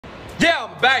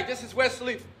back. This is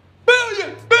Wesley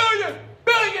billion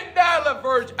dollar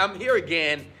Virgin. I'm here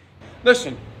again.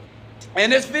 Listen, in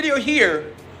this video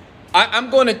here, I'm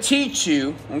going to teach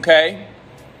you, okay,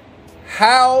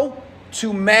 how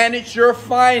to manage your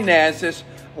finances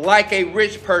like a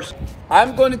rich person.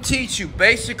 I'm going to teach you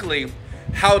basically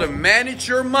how to manage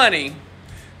your money.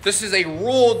 This is a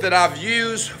rule that I've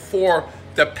used for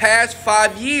the past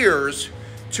 5 years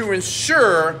to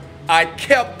ensure I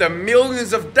kept the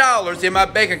millions of dollars in my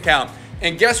bank account.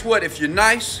 And guess what? If you're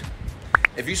nice,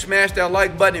 if you smash that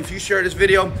like button, if you share this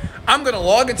video, I'm going to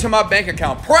log into my bank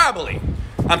account. Probably.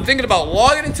 I'm thinking about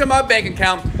logging into my bank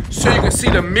account so you can see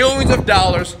the millions of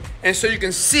dollars and so you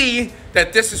can see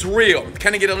that this is real.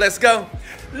 Can I get a let's go?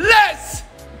 Let's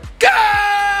go!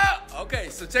 Okay,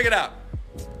 so check it out.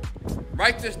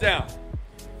 Write this down.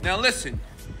 Now listen,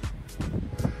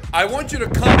 I want you to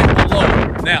comment below.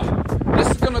 Now, this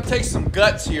is gonna take some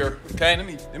guts here, okay?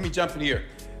 Let me jump in here.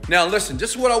 Now listen, this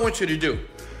is what I want you to do.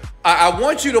 I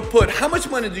want you to put, how much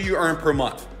money do you earn per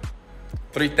month?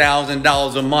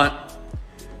 $3,000 a month,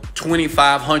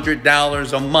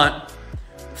 $2,500 a month,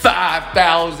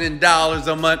 $5,000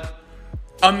 a month,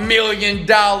 $1 million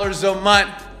a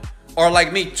month, or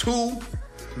like me, $2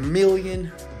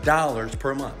 million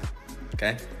per month,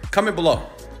 okay? Comment below.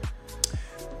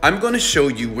 I'm going to show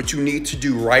you what you need to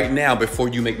do right now before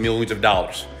you make millions of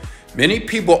dollars. Many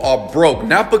people are broke,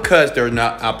 not because there are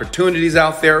not opportunities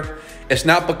out there. It's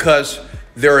not because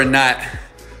there are not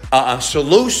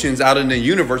solutions out in the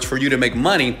universe for you to make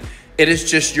money. It is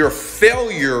just your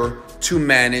failure to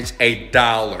manage a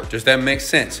dollar. Does that make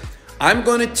sense? I'm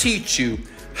going to teach you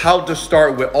how to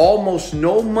start with almost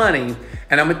no money,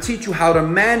 and I'm going to teach you how to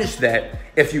manage that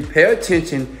if you pay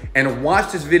attention and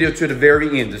watch this video to the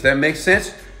very end. Does that make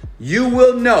sense? You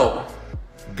will know,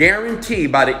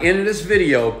 guaranteed by the end of this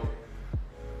video,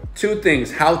 two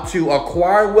things: how to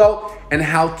acquire wealth and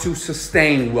how to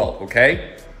sustain wealth,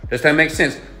 okay? Does that make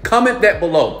sense? Comment that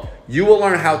below. You will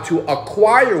learn how to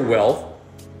acquire wealth,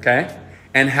 okay,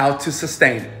 and how to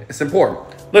sustain it. It's important.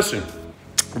 Listen,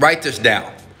 write this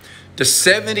down. The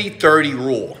 70-30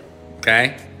 rule,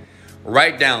 okay?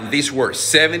 Write down these words,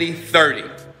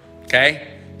 70-30, okay?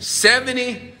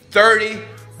 70-30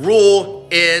 rule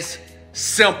is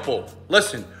simple.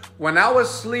 Listen, when I was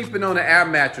sleeping on an air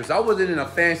mattress, I wasn't in a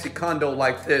fancy condo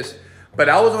like this, but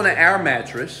I was on an air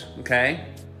mattress, okay?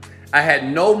 I had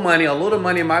no money, a little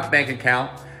money in my bank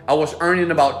account. I was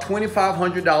earning about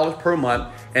 $2,500 per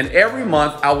month, and every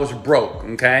month I was broke,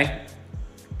 okay?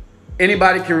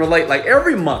 Anybody can relate, like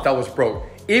every month I was broke.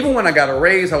 Even when I got a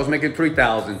raise, I was making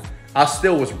 $3,000. I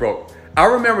still was broke. I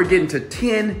remember getting to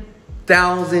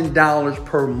 $10,000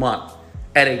 per month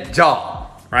at a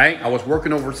job, right? I was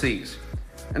working overseas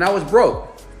and I was broke.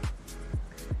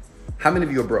 How many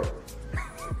of you are broke?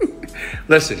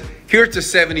 Listen, here's the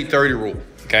 70-30 rule,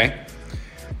 okay?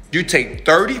 You take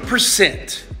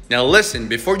 30%. Now listen,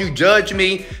 before you judge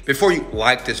me, before you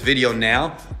like this video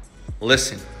now,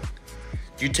 listen.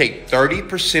 You take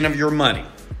 30% of your money,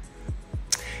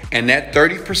 and that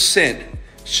 30%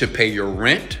 should pay your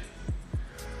rent,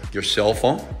 your cell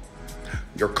phone,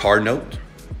 your car note,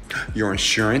 your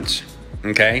insurance,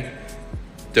 okay?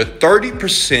 The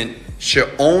 30% should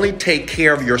only take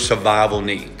care of your survival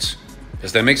needs.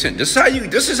 Does that make sense? This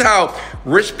is how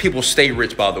rich people stay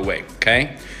rich, by the way,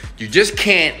 okay? You just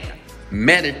can't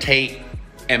meditate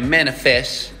and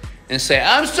manifest and say,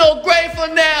 I'm so grateful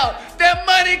now that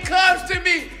money comes to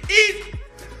me easy.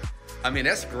 I mean,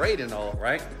 that's great and all,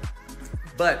 right?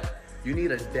 But you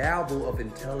need a dabble of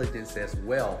intelligence as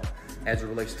well as it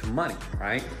relates to money,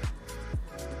 right?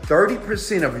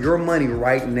 30% of your money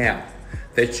right now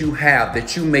that you have,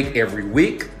 that you make every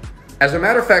week. As a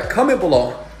matter of fact, comment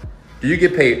below. Do you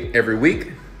get paid every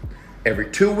week, every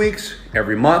 2 weeks,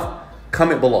 every month?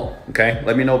 Comment below, okay?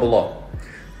 Let me know below.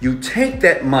 You take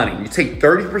that money, you take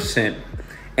 30%,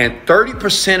 and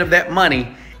 30% of that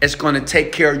money is going to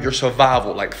take care of your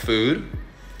survival, like food,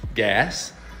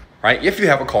 gas, right? If you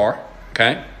have a car,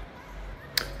 okay?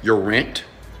 Your rent,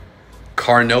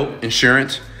 car note,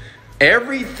 insurance,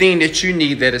 everything that you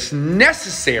need that is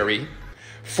necessary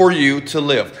for you to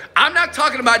live. I'm not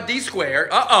talking about D squared.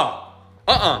 I'm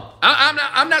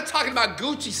not talking about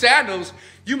Gucci sandals.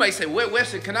 You may say, wait,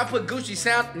 Wesley, can I put Gucci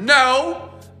sandals? No.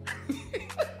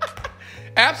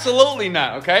 Absolutely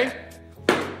not, okay?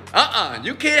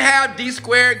 You can't have D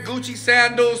squared, Gucci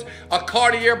sandals, a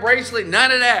Cartier bracelet,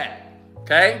 none of that,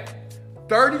 okay?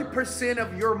 30%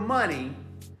 of your money,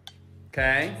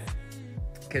 okay,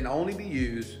 can only be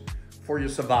used for your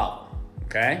survival,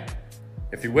 okay?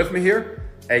 If you're with me here,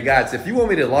 hey guys, if you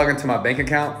want me to log into my bank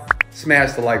account,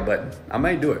 smash the like button. I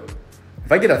may do it.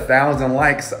 If I get 1,000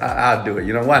 likes, I'll do it.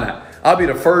 You know, why not? I'll be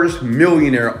the first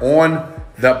millionaire on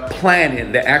the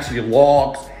planet that actually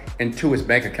logs into his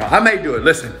bank account. I may do it.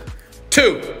 Listen,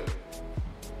 2.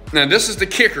 Now, this is the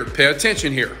kicker. Pay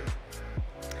attention here.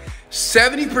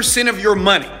 70% of your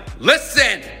money.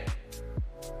 Listen.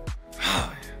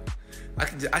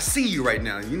 I see you right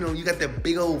now. You know, you got that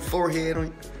big old forehead on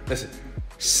you. Listen,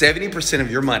 70%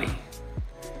 of your money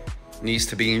needs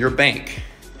to be in your bank,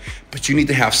 but you need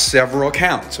to have several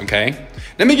accounts, okay?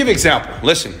 Let me give you an example.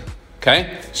 Listen,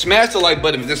 okay? Smash the like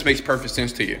button if this makes perfect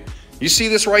sense to you. You see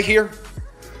this right here?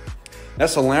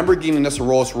 That's a Lamborghini, that's a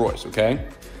Rolls Royce, okay?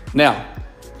 Now,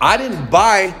 I didn't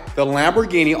buy the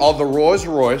Lamborghini or the Rolls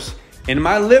Royce in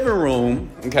my living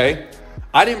room, okay?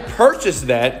 I didn't purchase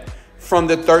that from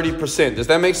the 30%. Does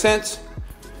that make sense?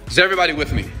 Is everybody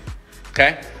with me?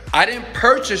 Okay? I didn't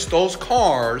purchase those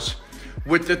cars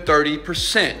with the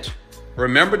 30%.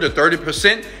 Remember, the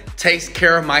 30% takes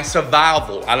care of my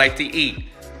survival. I like to eat,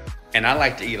 and I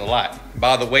like to eat a lot.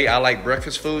 By the way, I like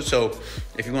breakfast food, so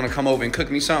if you want to come over and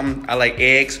cook me something, I like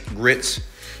eggs, grits,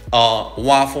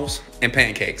 waffles, and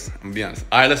pancakes. I'm gonna be honest.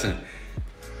 All right, listen.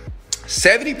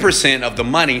 70% of the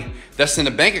money that's in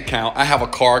the bank account, I have a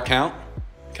car account,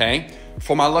 okay,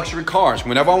 for my luxury cars.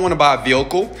 Whenever I want to buy a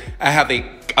vehicle, I have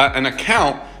an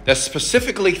account that's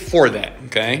specifically for that,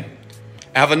 okay?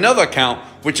 I have another account,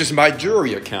 which is my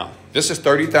jewelry account. This is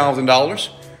 $30,000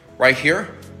 right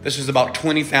here. This is about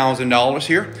 $20,000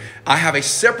 here. I have a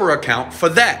separate account for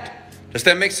that. Does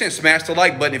that make sense? Smash the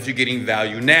like button if you're getting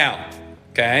value now,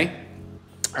 okay?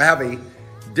 I have a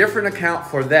different account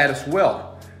for that as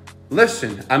well.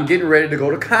 Listen, I'm getting ready to go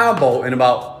to Cabo in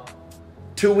about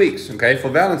 2 weeks, okay, for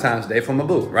Valentine's Day for my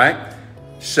boo, right?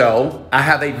 So I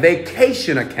have a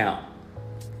vacation account.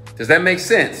 Does that make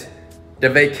sense? The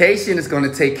vacation is going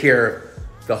to take care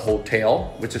of the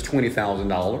hotel, which is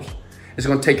 $20,000. It's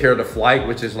going to take care of the flight,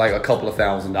 which is like a couple of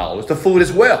 $1,000s. The food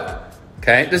as well,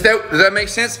 okay? Does that make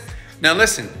sense? Now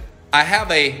listen, I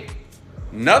have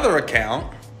another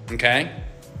account, okay,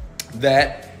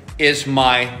 that is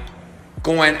my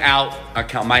going out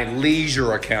account, my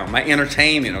leisure account, my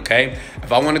entertainment, okay?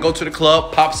 If I want to go to the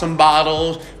club, pop some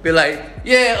bottles, be like,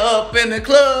 yeah, up in the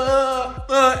club,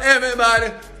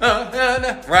 everybody,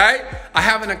 right? I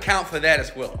have an account for that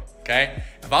as well, okay?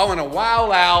 If I want to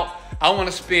wild out, I want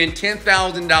to spend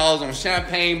 $10,000 on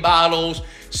champagne bottles,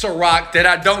 Ciroc, that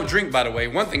I don't drink, by the way.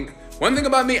 One thing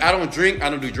about me, I don't drink,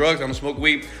 I don't do drugs, I don't smoke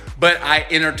weed, but I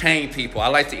entertain people. I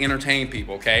like to entertain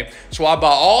people, okay? So I buy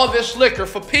all this liquor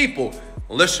for people.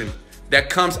 Listen, that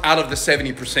comes out of the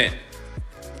 70%.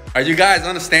 Are you guys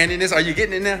understanding this? Are you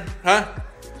getting in there? Huh?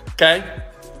 Okay.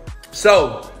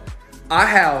 So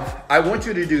I want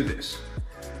you to do this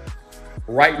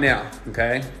right now,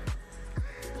 okay?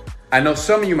 I know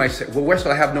some of you might say, well,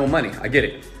 Wesley, I have no money. I get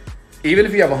it. Even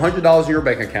if you have $100 in your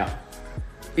bank account,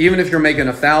 even if you're making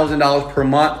 $1,000 per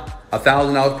month,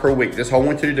 $1,000 per week, this is what I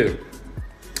want you to do.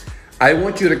 I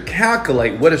want you to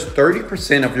calculate what is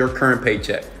 30% of your current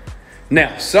paycheck.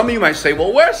 Now, some of you might say,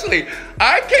 well, Wesley,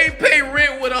 I can't pay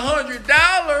rent with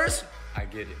 $100. I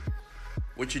get it.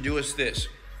 What you do is this.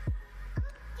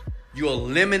 You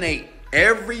eliminate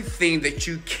everything that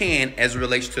you can as it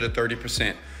relates to the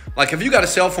 30%. Like if you got a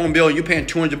cell phone bill and you're paying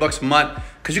 $200 a month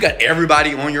because you got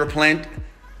everybody on your plan,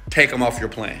 take them off your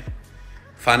plan.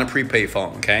 Find a prepaid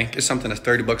phone, okay? Get something that's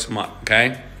 $30 a month,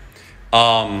 okay?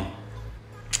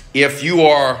 If you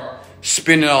are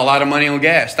spending a lot of money on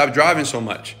gas, stop driving so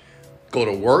much. Go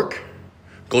to work,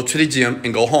 go to the gym,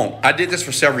 and go home. I did this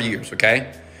for several years,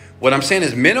 okay? What I'm saying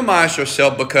is minimize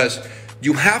yourself because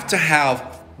you have to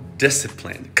have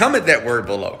discipline. Comment that word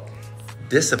below.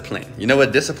 Discipline. You know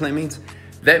what discipline means?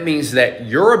 That means that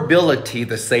your ability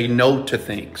to say no to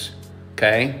things,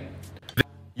 okay?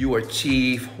 You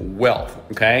achieve wealth,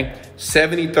 okay?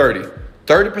 70-30.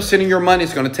 30% of your money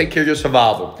is going to take care of your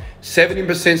survival.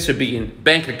 70% should be in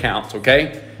bank accounts,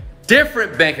 okay?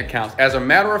 Different bank accounts. As a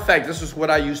matter of fact, this is what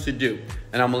I used to do,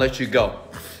 and I'm going to let you go.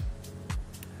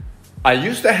 I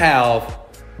used to have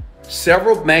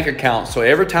several bank accounts, so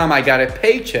every time I got a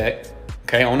paycheck,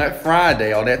 okay, on that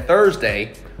Friday or that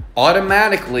Thursday,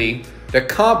 automatically the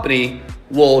company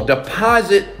will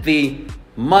deposit the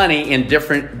money in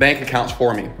different bank accounts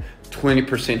for me.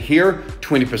 20% here,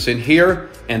 20% here,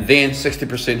 and then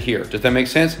 60% here. Does that make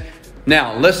sense?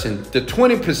 Now, listen, the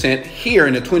 20% here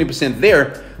and the 20%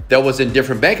 there that was in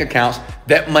different bank accounts,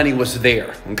 that money was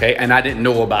there, okay? And I didn't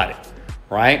know about it,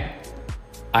 right?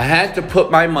 I had to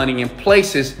put my money in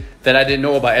places that I didn't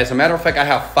know about. As a matter of fact, I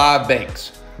have 5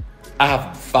 banks. I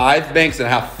have 5 banks and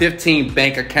I have 15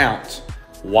 bank accounts.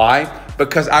 Why?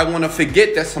 Because I want to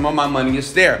forget that some of my money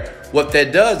is there. What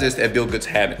that does is that builds good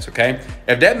habits, okay?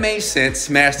 If that made sense,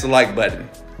 smash the like button.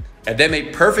 If that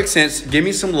made perfect sense, give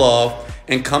me some love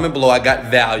and comment below. I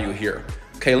got value here.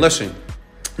 Okay, listen.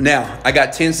 Now, I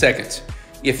got 10 seconds.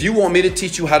 If you want me to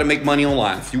teach you how to make money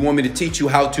online, if you want me to teach you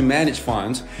how to manage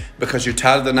funds because you're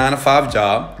tired of the 9-to-5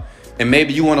 job, and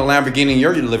maybe you want a Lamborghini in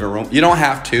your living room, you don't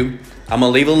have to. I'm gonna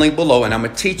leave a link below and I'm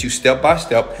gonna teach you step by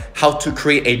step how to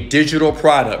create a digital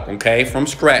product, okay, from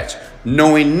scratch,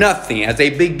 knowing nothing as a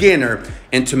beginner,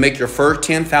 and to make your first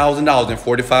 $10,000 in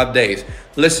 45 days.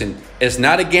 Listen, it's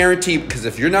not a guarantee, because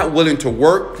if you're not willing to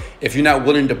work, if you're not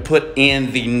willing to put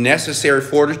in the necessary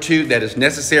fortitude that is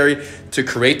necessary to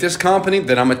create this company,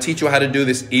 then I'm gonna teach you how to do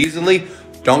this easily.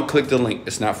 Don't click the link,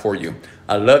 it's not for you.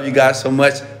 I love you guys so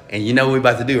much, and you know what we're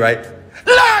about to do, right?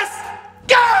 Let's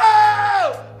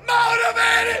go!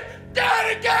 Motivated,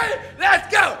 dedicated,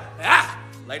 let's go!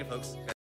 Later, folks.